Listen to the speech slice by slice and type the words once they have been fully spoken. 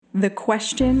The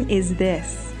question is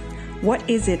this: what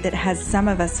is it that has some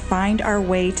of us find our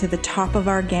way to the top of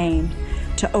our game,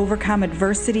 to overcome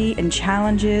adversity and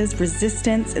challenges,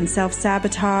 resistance and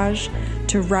self-sabotage,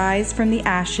 to rise from the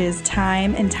ashes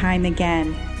time and time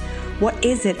again? What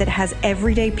is it that has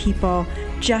everyday people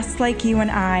just like you and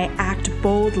I act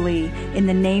boldly in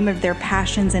the name of their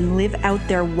passions and live out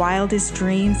their wildest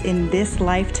dreams in this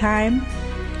lifetime?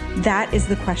 That is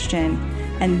the question,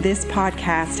 and this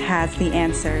podcast has the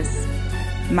answers.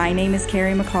 My name is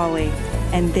Carrie McCauley,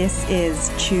 and this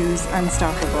is Choose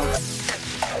Unstoppable.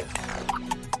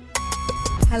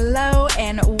 Hello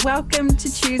and welcome to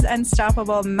Choose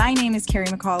Unstoppable. My name is Carrie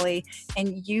McCauley,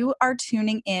 and you are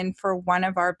tuning in for one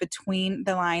of our Between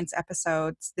the Lines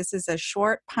episodes. This is a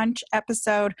short punch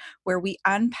episode where we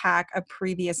unpack a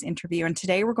previous interview, and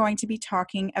today we're going to be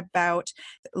talking about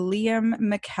Liam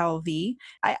McKelvey.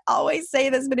 I always say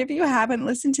this, but if you haven't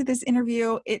listened to this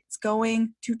interview, it's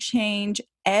going to change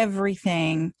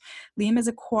everything. Liam is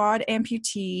a quad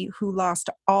amputee who lost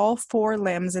all 4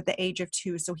 limbs at the age of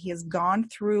 2. So he has gone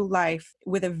through life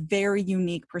with a very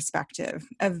unique perspective,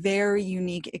 a very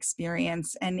unique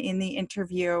experience. And in the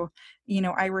interview,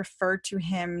 I refer to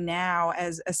him now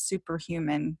as a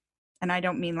superhuman. And I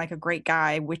don't mean like a great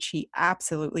guy, which he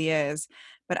absolutely is,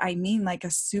 but I mean like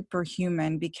a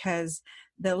superhuman because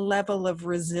the level of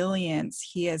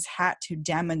resilience he has had to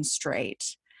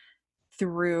demonstrate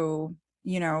through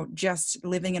just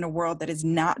living in a world that is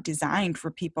not designed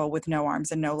for people with no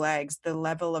arms and no legs, the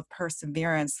level of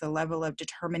perseverance, the level of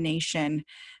determination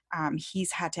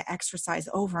he's had to exercise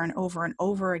over and over and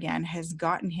over again has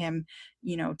gotten him,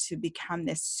 to become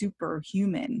this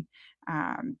superhuman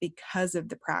because of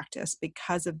the practice,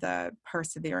 because of the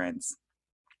perseverance.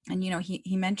 And,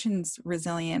 he mentions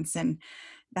resilience, and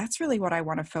that's really what I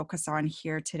want to focus on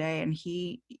here today. And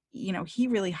he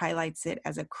really highlights it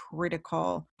as a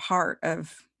critical part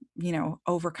of,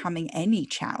 overcoming any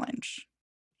challenge.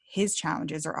 His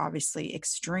challenges are obviously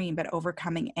extreme, but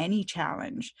overcoming any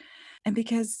challenge. And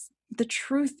because the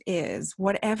truth is,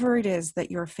 whatever it is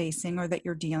that you're facing or that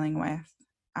you're dealing with,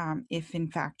 if in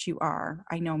fact you are,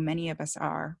 I know many of us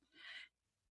are,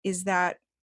 is that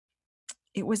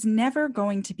it was never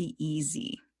going to be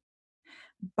easy,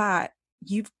 but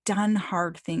you've done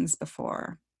hard things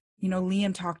before.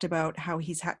 Liam talked about how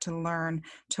he's had to learn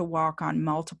to walk on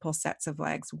multiple sets of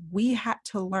legs. We had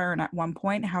to learn at one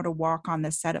point how to walk on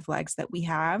the set of legs that we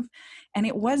have, and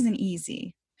it wasn't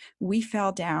easy. We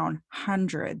fell down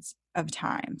hundreds of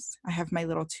times. I have my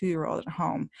little 2-year-old at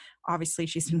home. Obviously,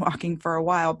 she's been walking for a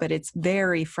while, but it's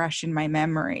very fresh in my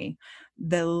memory.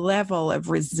 The level of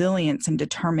resilience and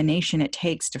determination it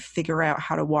takes to figure out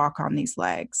how to walk on these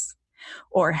legs,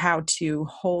 or how to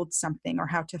hold something, or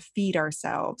how to feed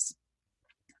ourselves.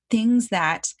 Things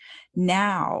that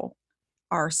now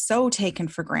are so taken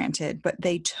for granted, but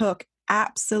they took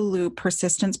absolute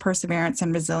persistence, perseverance,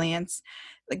 and resilience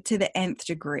like to the nth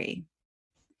degree.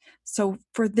 So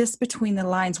for this Between the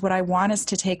Lines, what I want us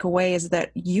to take away is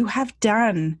that you have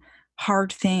done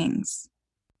hard things.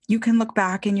 You can look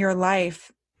back in your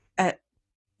life at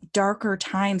darker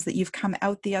times that you've come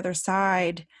out the other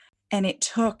side, and it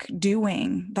took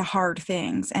doing the hard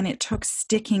things, and it took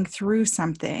sticking through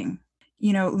something.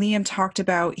 Liam talked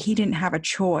about he didn't have a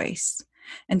choice.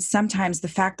 And sometimes the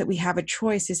fact that we have a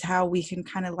choice is how we can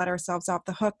kind of let ourselves off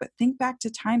the hook. But think back to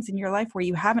times in your life where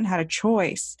you haven't had a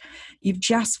choice. You've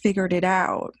just figured it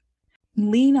out.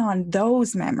 Lean on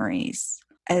those memories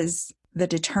as the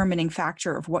determining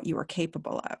factor of what you are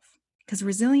capable of. Because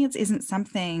resilience isn't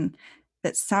something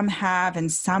that some have and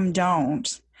some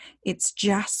don't. It's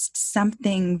just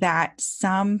something that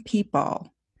some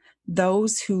people,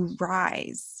 those who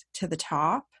rise to the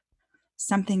top,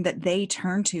 something that they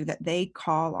turn to, that they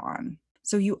call on.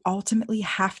 So you ultimately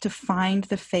have to find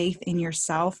the faith in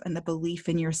yourself and the belief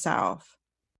in yourself.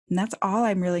 And that's all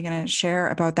I'm really going to share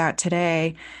about that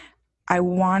today. I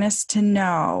want us to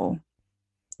know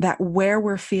that where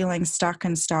we're feeling stuck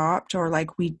and stopped, or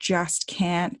like we just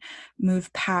can't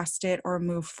move past it or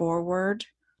move forward,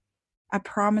 I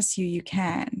promise you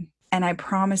can. And I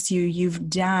promise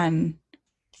you've done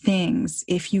things.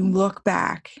 If you look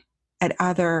back at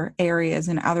other areas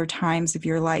and other times of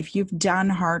your life, you've done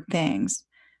hard things,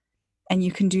 and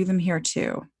you can do them here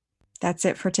too. That's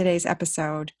it for today's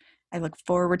episode. I look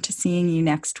forward to seeing you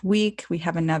next week. We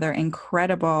have another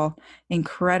incredible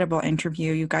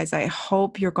interview. You guys, I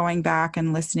hope you're going back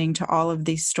and listening to all of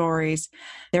these stories.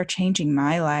 They're changing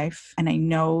my life, and I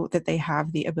know that they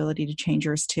have the ability to change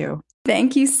yours too.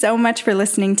 Thank you so much for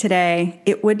listening today.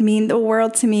 It would mean the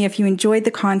world to me if you enjoyed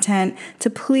the content to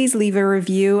please leave a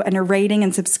review and a rating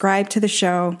and subscribe to the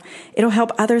show. It'll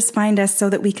help others find us so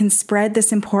that we can spread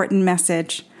this important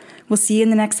message. We'll see you in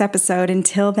the next episode.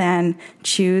 Until then,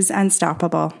 choose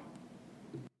unstoppable.